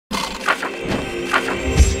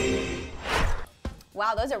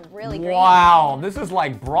Wow, those are really green. Wow, this is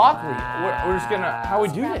like broccoli. We're just gonna, how we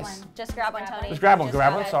do this? Just grab one, Tony. Just grab one,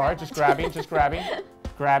 sorry. Just grabbing, just grabbing.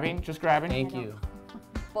 Grabbing, just grabbing. Thank you.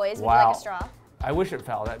 Boys, would you like a straw? I wish it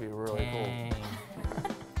fell, that'd be really cool.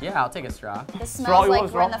 Yeah, I'll take a straw. This smells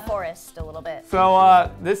like we're in the forest a little bit.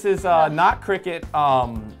 So this is not cricket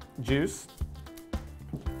juice.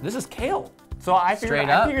 This is kale. So I figured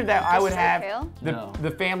that I would have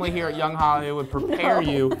the family here at Young Hollywood prepare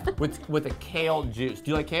you with a kale juice.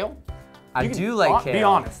 Do you like kale? I do like kale. Be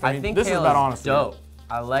honest. I think this is kale about is honesty. dope.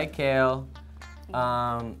 I like kale.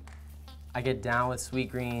 I get down with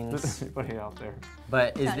sweet greens. Put it out there.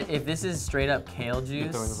 But if this is straight up kale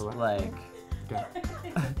juice, like,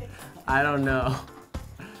 I don't know.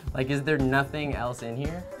 Like, is there nothing else in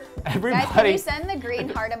here? Everybody. Guys, can you send the green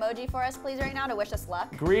heart emoji for us, please, right now to wish us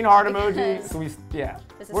luck? Green heart emoji. So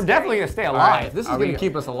we're definitely gonna stay alive. Right. This is gonna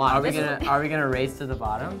keep us alive. Are we gonna race to the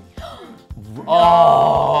bottom?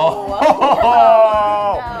 Oh!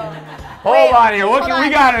 Hold on here.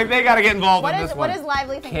 They gotta get involved in this one. What does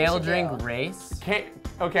Lively think Kale we should drink do? race?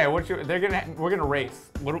 Okay, we're gonna race.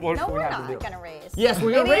 What no, do we we're have to do? not gonna race. Yes,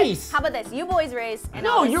 we're gonna race. How about this? You boys race. And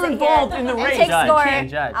No, you're involved in the race. Take score.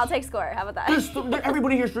 Judge. I'll take score. How about that?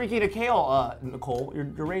 Everybody here's drinking a kale, Nicole. You're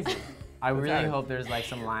racing. I really hope there's like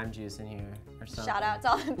some lime juice in here or something. Shout out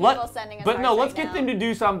to all the people sending us. But no, let's right get them to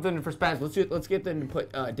do something for Spence. Let's get them to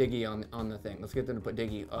put Diggy on the thing. Let's get them to put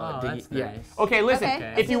Diggy. That's yeah. nice. Okay, listen.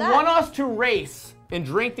 Okay, if you want us to race and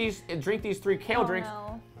drink these 3 kale drinks,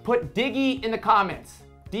 put Diggy in the comments.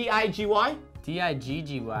 D-I-G-Y?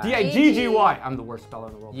 D-I-G-G-Y. D-I-G-G-Y. I'm the worst speller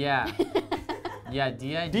in the world. Yeah. Yeah,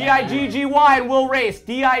 D-I-G-G-Y. D-I-G-G-Y and we'll race.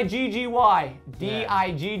 D-I-G-G-Y.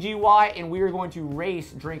 D-I-G-G-Y and we are going to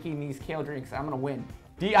race drinking these kale drinks. I'm going to win.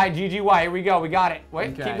 D-I-G-G-Y. Here we go. We got it.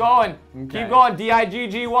 Wait, keep going. Keep going.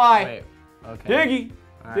 D-I-G-G-Y. Wait. Okay. Diggy.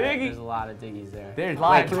 Right, Diggy. there's a lot of diggies there. There's a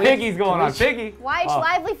lot of Diggies going on. Diggy. Why,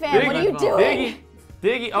 Lively fan? What are you doing? Diggy.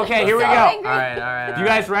 Diggy. Okay, here we go. Angry. All right. You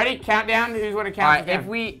guys ready? Countdown. Who's going to count? All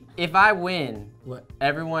right, if I win,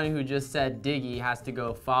 everyone who just said Diggy has to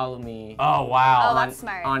go follow me. Oh, wow. Oh, that's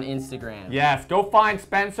smart. On Instagram. Yes, go find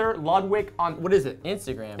Spencer Ludwig on, what is it?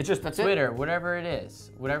 Instagram. It's just, that's Twitter, whatever it is.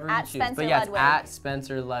 Whatever you choose. Spencer But yeah, it's Ludwig. at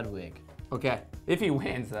Spencer Ludwig. Okay, if he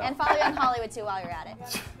wins though. And follow Young Hollywood too while you're at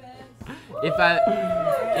it.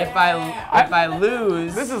 If I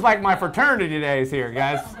lose, this is like my fraternity days here,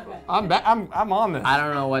 guys. I'm on this. I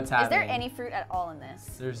don't know what's happening. Is there any fruit at all in this?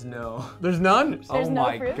 There's no. There's none? There's oh no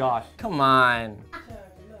my fruit? gosh. Come on.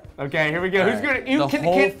 Okay, here we go. Who's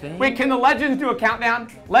gonna? Wait, can the legends do a countdown?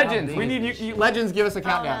 Legends, we need you. Legends, give us a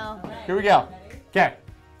countdown. No. Here we go. Okay.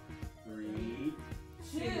 3,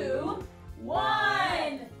 2,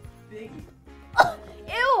 1.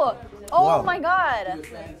 Ew! Oh my god.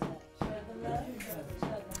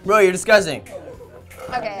 Bro, you're disgusting.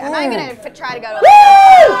 Okay, I'm not gonna try to go to.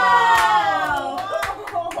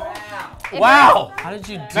 Wow! How did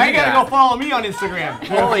you do Now you gotta that? go follow me on Instagram.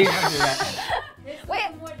 Holy Wait,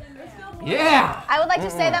 yeah! I would like to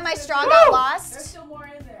say that my straw got lost.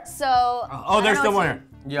 So. Oh, there's still more here.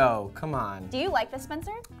 Yo, come on. Do you like this,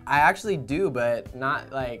 Spencer? I actually do, but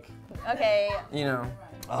not like, Okay. you know.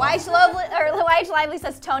 YH Lively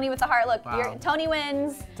says Tony with the heart. Look, Tony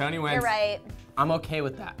wins. Tony wins. You're right. I'm okay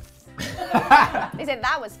with that. They said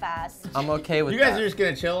that was fast. I'm okay with You that. guys are just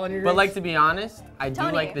gonna chill on your But like, to be honest, I do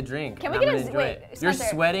Tony, like the drink. can we and get I'm a- gonna enjoy wait, it. You're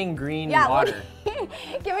Spencer. sweating green Yeah, water.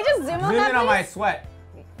 can we just zoom on Zoom that, in on my please? sweat.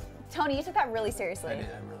 Tony, you took that really seriously. I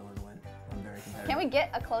really want to win. I'm very competitive. Can we get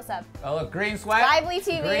a close-up? Oh, look, green sweat. Lively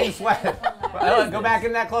TV. Green sweat. Oh, look, go back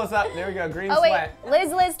in that close-up. There we go, green Oh wait,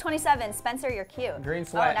 sweat. Liz 27. Spencer, you're cute. Green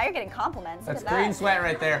sweat. Oh, now you're getting compliments. That's Look at green that. sweat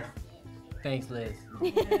right there. Thanks, Liz.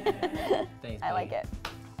 Thanks, I like it.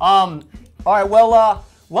 All right, well,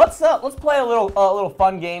 let's play a little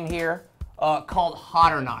fun game here called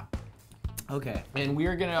Hot or Not. Okay. And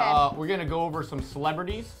we're gonna go over some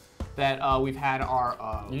celebrities that we've had our.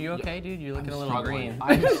 Are you okay, dude? You're looking a little green.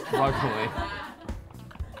 I'm struggling.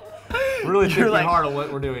 Really thinking hard on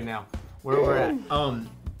what we're doing now. Where we're at.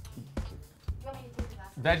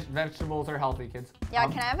 Vegetables are healthy, kids. Yeah,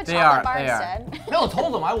 can I have a They chocolate are, bar they are. instead? No,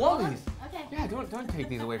 told them I love these. Okay. Yeah, don't take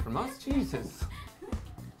these away from us. Jesus.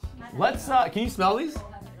 Let's. Can you smell these?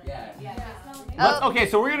 Okay,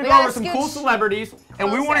 so we're gonna We go over gotta some cool scooch celebrities,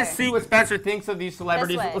 and we want to closer. see what Spencer thinks of these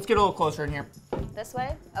celebrities. way. Let's get a little closer in here. This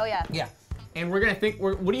way? Oh yeah. Yeah. And we're gonna think.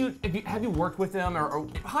 What do you? Have you worked with them, or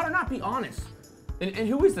Hot or Not? Be honest. And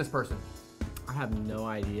who is this person? I have no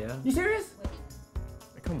idea. You serious?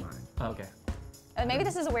 Come on. Okay. Maybe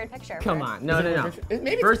this is a weird picture. Come on. No, Is it no, a no. picture?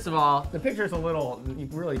 Maybe First of all, the picture's a little. You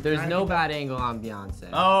really. there's no bad angle on Beyonce.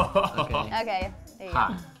 Oh. Okay. Okay. There you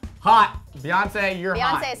Hot. Hot. Beyonce, you're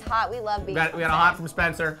hot. Beyonce is hot. We love Beyonce. We got a hot from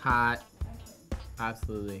Spencer. Hot.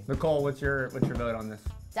 Absolutely. Nicole, what's your vote on this?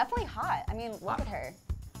 Definitely hot. I mean, look at her.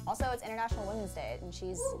 Also, it's International Women's Day, and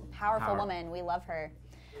she's a powerful woman. We love her.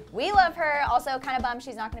 We love her. Also, kind of bummed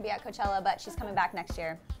she's not going to be at Coachella, but she's coming back next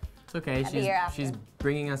year. It's okay. She's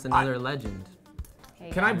bringing us another legend.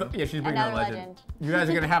 Yeah, she's bringing another legend. You guys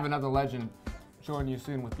are going to have another legend join you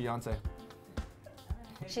soon with Beyonce.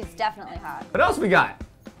 She's definitely hot. What else we got?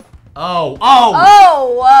 Oh,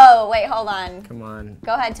 whoa, wait, hold on. Come on.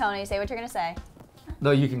 Go ahead, Tony, say what you're gonna say.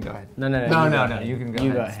 No, you can go ahead. No, you can go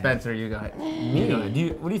ahead. Spencer, you go ahead. Me? You go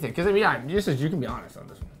ahead. What do you think? Because you can be honest on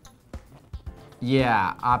this one.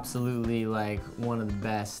 Yeah, absolutely, like one of the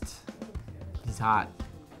best. He's hot.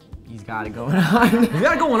 He's got it going on. He's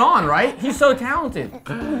got it going on, right? He's so talented.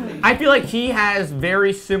 I feel like he has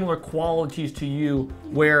very similar qualities to you,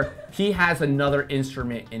 where he has another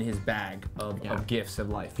instrument in his bag of gifts of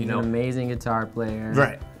life. He's an amazing guitar player.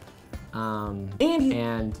 Right.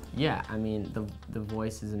 And yeah, I mean the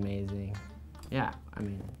voice is amazing. Yeah, I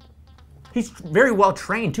mean. He's very well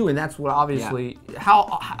trained too, and that's what obviously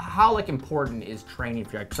how like important is training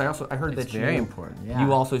for you? Because I heard that it's very important. Yeah.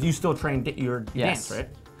 You still train your dance, right?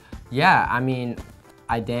 Yeah, I mean,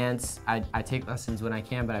 I dance. I take lessons when I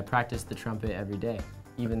can, but I practice the trumpet every day,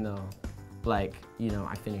 even though, like,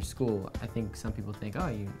 I finished school. I think some people think, oh,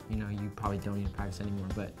 you probably don't need to practice anymore,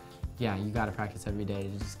 but yeah, you got to practice every day to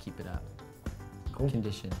just keep it up. Cool.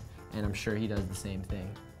 Condition, and I'm sure he does the same thing.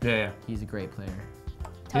 Yeah. He's a great player.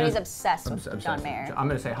 Tony's obsessed with John Mayer. I'm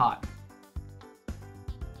gonna say hot.